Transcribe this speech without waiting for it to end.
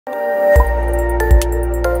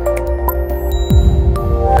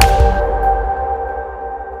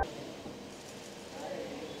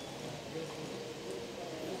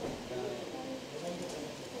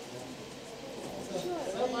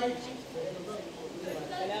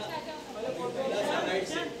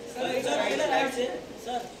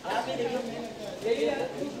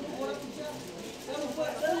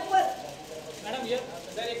Madam ये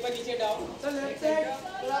sir एक बार नीचे डाउन सर लेफ्ट साइड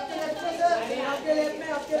आपके लेफ्ट में सर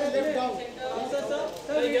आपके लेफ्ट में सर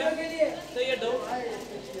सर वीडियो के लिए सर ये down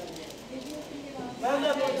ma'am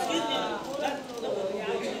excuse me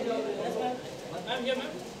ma'am ये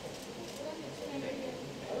मैम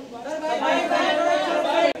सर भाई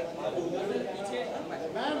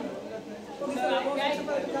मैम सर आपको क्या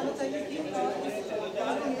बताना चाहिए कि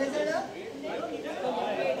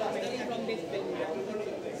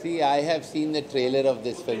See, I have seen the trailer of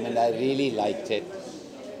this film and I really liked it.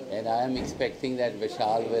 And I am expecting that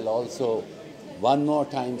Vishal will also one more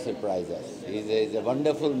time surprise us. He's a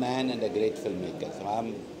wonderful man and a great filmmaker. So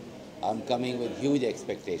I'm coming with huge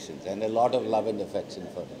expectations and a lot of love and affection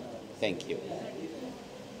for him. Thank you.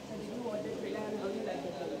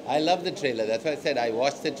 I love the trailer. That's why I said I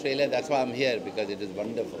watched the trailer. That's why I'm here, because it is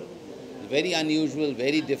wonderful. It's very unusual,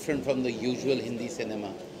 very different from the usual Hindi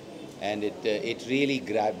cinema. And it really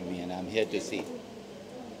grabbed me, and I'm here to see.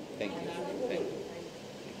 Thank you. Thank you.